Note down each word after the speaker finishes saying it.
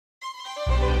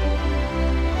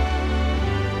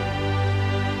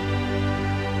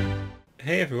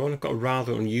Hey everyone, I've got a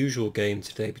rather unusual game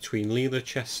today between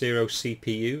Leela-0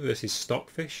 CPU versus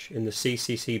Stockfish in the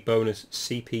CCC bonus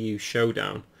CPU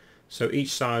Showdown. So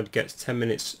each side gets 10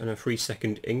 minutes and a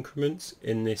 3-second increment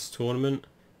in this tournament.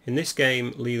 In this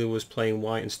game, Leela was playing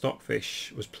white and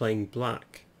Stockfish was playing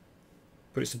black.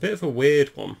 But it's a bit of a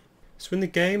weird one. So in the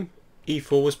game,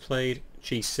 e4 was played,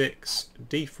 g6,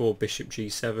 d4 bishop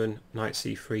g7, knight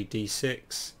c3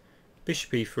 d6,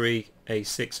 bishop e3,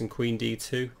 a6 and queen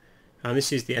d2. And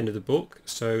this is the end of the book,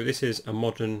 so this is a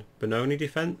modern Benoni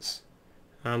defence.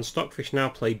 And Stockfish now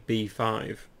played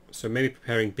b5, so maybe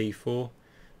preparing b4.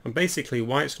 And basically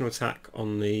white's going to attack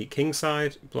on the king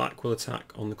side, black will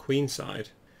attack on the queen side.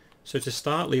 So to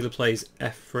start, Leela plays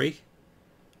f3,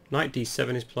 knight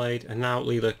d7 is played, and now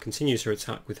Leela continues her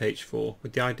attack with h4,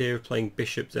 with the idea of playing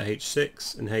bishop to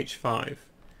h6 and h5.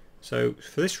 So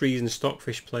for this reason,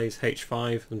 Stockfish plays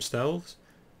h5 themselves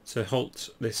to halt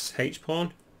this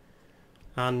h-pawn.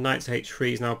 And knight to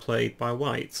h3 is now played by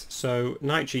white. So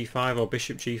knight g5 or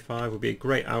bishop g5 would be a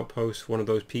great outpost for one of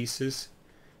those pieces.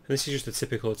 And this is just a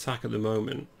typical attack at the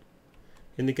moment.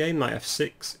 In the game, knight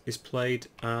f6 is played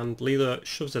and Leela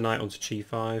shoves the knight onto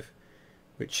g5,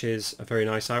 which is a very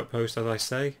nice outpost, as I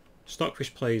say.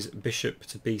 Stockfish plays bishop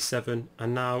to b7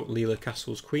 and now Leela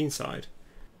castles queenside.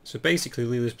 So basically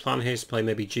Leela's plan here is to play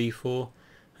maybe g4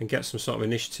 and get some sort of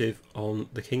initiative on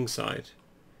the king side.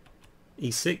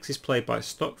 e6 is played by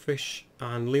Stockfish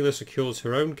and Leela secures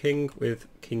her own king with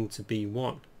king to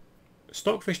b1.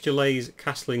 Stockfish delays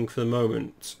castling for the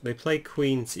moment. They play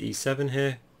queen to e7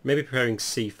 here, maybe preparing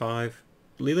c5.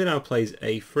 Leela now plays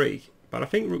a3, but I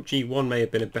think rook g1 may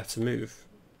have been a better move.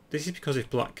 This is because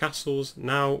if black castles,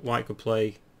 now white could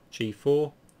play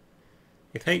g4.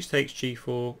 If h takes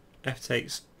g4, f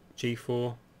takes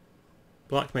g4,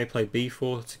 black may play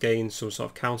b4 to gain some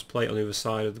sort of counterplay on the other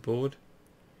side of the board.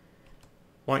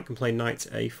 White can play knight to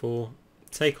a4,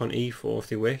 take on e4 if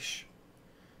they wish.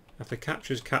 After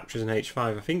captures and h5,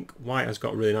 I think white has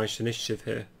got a really nice initiative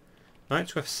here. Knight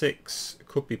to f6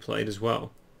 could be played as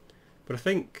well. But I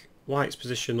think white's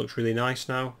position looks really nice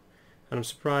now, and I'm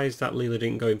surprised that Leela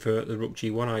didn't go in for the rook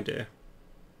g1 idea.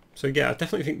 So yeah, I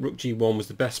definitely think rook g1 was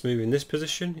the best move in this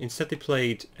position. Instead they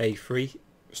played a3,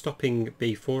 stopping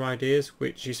b4 ideas,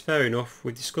 which is fair enough.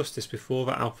 We discussed this before,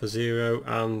 that Alpha0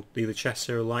 and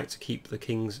Leela-0 like to keep the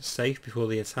kings safe before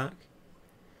the attack.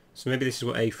 So maybe this is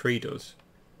what a3 does.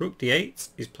 Rook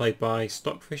d8 is played by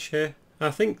Stockfish here. I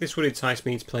think this would entice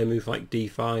me to play a move like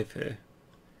d5 here.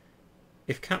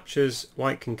 If captures,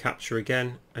 white can capture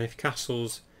again, and if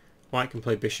castles, white can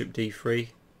play bishop d3.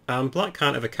 And black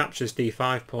can't ever capture this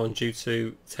d5 pawn due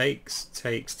to takes.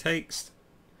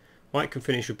 White can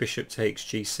finish with bishop takes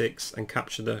g6 and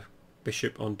capture the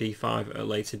bishop on d5 at a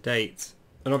later date.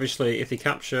 And obviously if they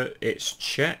capture, it's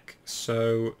check,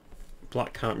 so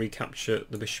black can't recapture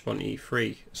the bishop on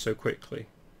e3 so quickly.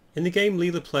 In the game,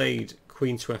 Leela played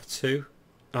queen to f2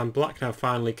 and black now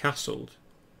finally castled.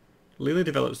 Leela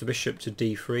develops the bishop to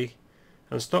d3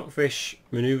 and Stockfish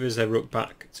manoeuvres their rook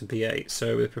back to b8,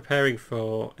 so we're preparing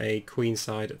for a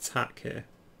queenside attack here.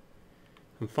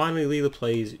 And finally Leela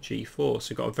plays g4,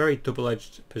 so we've got a very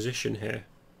double-edged position here.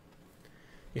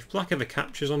 If black ever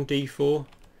captures on d4,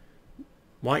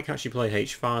 white can actually play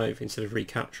h5 instead of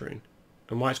recapturing.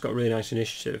 And white's got a really nice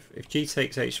initiative. If g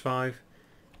takes h5,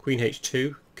 queen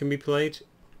h2 can be played.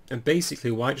 And basically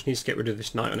white just needs to get rid of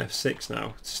this knight on f6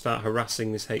 now to start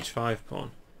harassing this h5 pawn.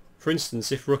 For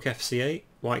instance, if rook fc8,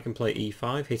 white can play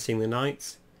e5, hitting the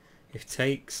knight. If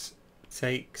takes,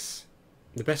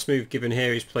 the best move given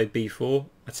here is play b4,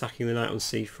 attacking the knight on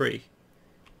c3.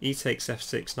 E takes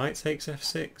f6, knight takes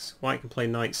f6, white can play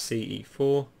knight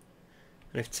ce4,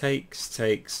 and if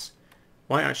takes,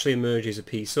 white actually emerges a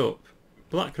piece up.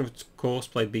 Black can of course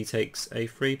play b takes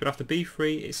a3, but after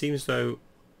b3 it seems as though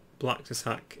black's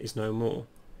attack is no more.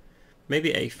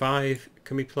 Maybe a5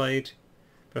 can be played,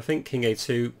 but I think king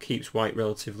a2 keeps white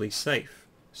relatively safe.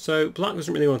 So black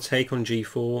doesn't really want to take on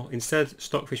g4, instead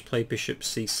Stockfish play bishop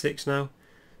c6 now,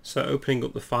 so opening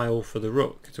up the file for the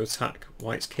rook to attack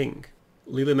white's king.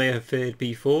 Leela may have feared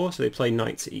b4, so they play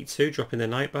knight to e2, dropping their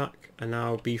knight back, and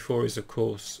now b4 is of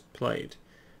course played.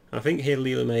 And I think here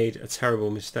Leela made a terrible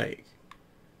mistake.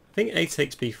 I think a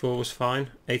takes b4 was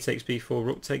fine, a takes b4,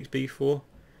 rook takes b4,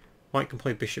 white can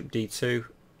play bishop d2,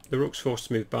 the rook's forced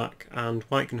to move back, and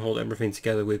white can hold everything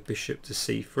together with bishop to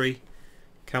c3,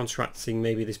 counteracting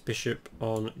maybe this bishop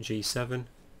on g7.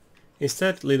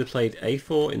 Instead Leela played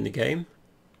a4 in the game,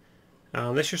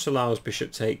 and this just allows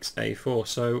bishop takes a4,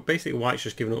 so basically white's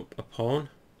just given up a pawn.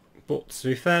 But to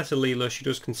be fair to Leela, she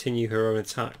does continue her own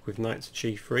attack with knight to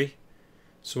g3,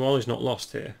 so all is not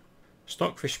lost here.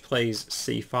 Stockfish plays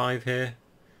c5 here,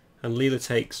 and Leela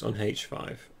takes on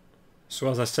h5. So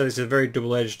as I said, it's a very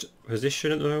double-edged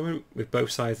position at the moment, with both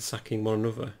sides attacking one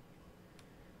another.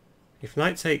 If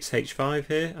knight takes h5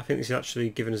 here, I think this is actually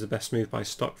given as the best move by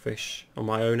Stockfish on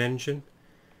my own engine.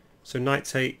 So knight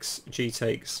takes, g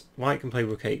takes, white can play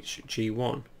rook h,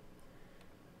 g1.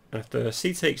 And after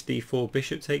c takes d4,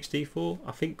 bishop takes d4,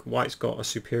 I think white's got a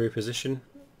superior position,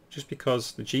 just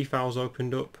because the g file's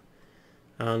opened up,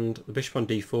 and the bishop on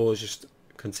d4 is just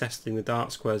contesting the dark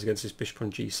squares against this bishop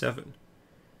on g7.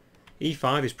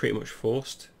 e5 is pretty much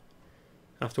forced.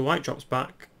 After white drops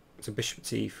back to bishop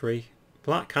to e3,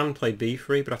 black can play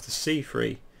b3, but after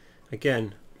c3,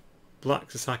 again,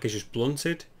 black's attack is just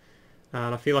blunted,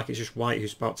 and I feel like it's just white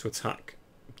who's about to attack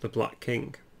the black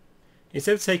king.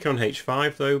 Instead of taking on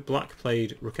h5 though, black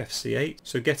played rook fc8,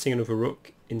 so getting another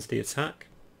rook into the attack,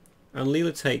 and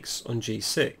Leela takes on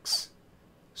g6.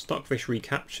 Stockfish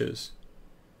recaptures,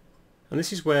 and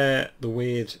this is where the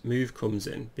weird move comes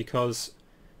in, because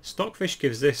Stockfish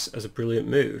gives this as a brilliant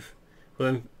move, but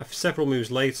then several moves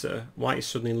later white is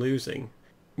suddenly losing,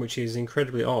 which is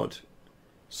incredibly odd.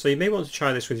 So you may want to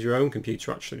try this with your own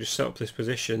computer actually, just set up this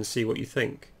position and see what you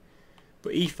think.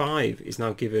 But e5 is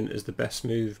now given as the best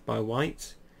move by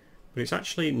white, but it's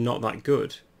actually not that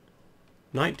good.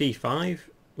 Knight d5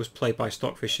 was played by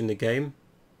Stockfish in the game,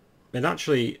 and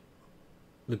actually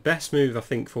the best move I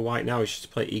think for white now is just to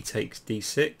play e takes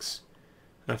d6.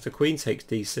 After queen takes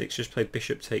d6, just play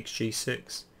bishop takes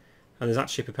g6, and there's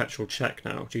actually a perpetual check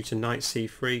now due to knight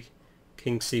c3,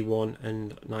 king c1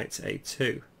 and knight to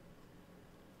a2.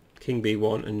 King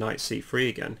b1 and knight c3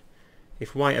 again.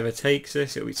 If white ever takes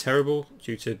this, it'll be terrible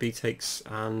due to b takes,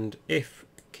 and if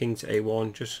king to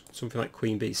a1, just something like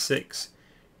queen b6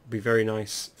 would be very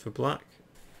nice for black.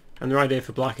 And the idea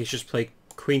for black is just play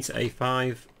queen to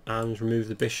a5 and remove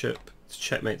the bishop to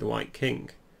checkmate the white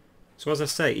king. So as I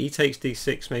say, e takes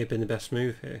d6 may have been the best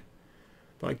move here.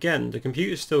 But again, the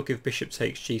computers still give bishop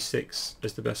takes g6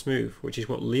 as the best move, which is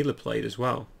what Leela played as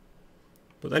well.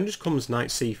 But then just comes knight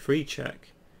c3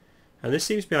 check. And this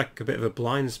seems to be like a bit of a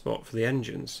blind spot for the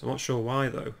engines. I'm not sure why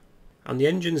though. And the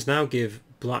engines now give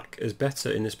black as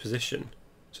better in this position.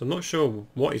 So I'm not sure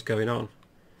what is going on.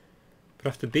 But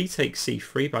after b takes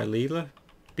c3 by Leela,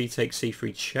 b takes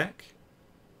c3 check,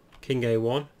 king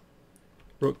a1,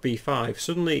 rook b5,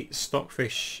 suddenly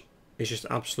Stockfish is just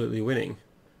absolutely winning.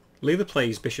 Leela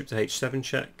plays bishop to h7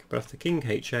 check, but after king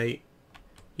h8,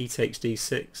 e takes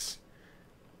d6.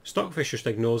 Stockfish just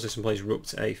ignores this and plays rook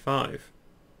to a5,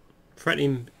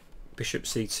 threatening bishop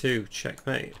c2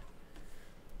 checkmate.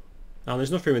 And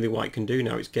there's nothing really white can do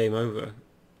now, it's game over.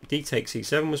 d takes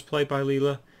c7 was played by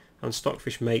Leela, and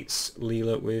Stockfish mates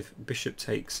Leela with bishop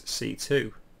takes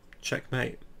c2,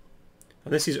 checkmate.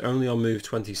 And this is only on move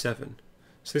 27.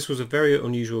 So this was a very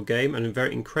unusual game and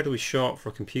very incredibly short for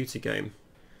a computer game.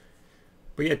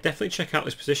 But yeah, definitely check out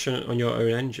this position on your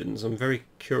own engines. I'm very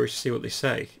curious to see what they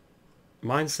say.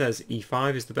 Mine says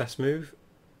e5 is the best move,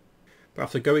 but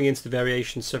after going into the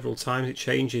variation several times it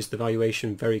changes the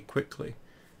valuation very quickly.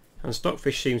 And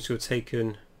Stockfish seems to have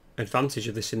taken advantage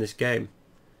of this in this game.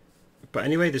 But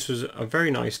anyway, this was a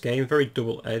very nice game, very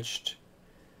double-edged.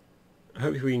 I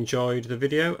hope you enjoyed the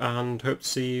video and hope to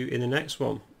see you in the next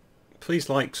one. Please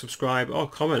like, subscribe or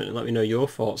comment and let me know your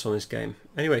thoughts on this game.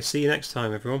 Anyway, see you next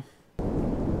time everyone.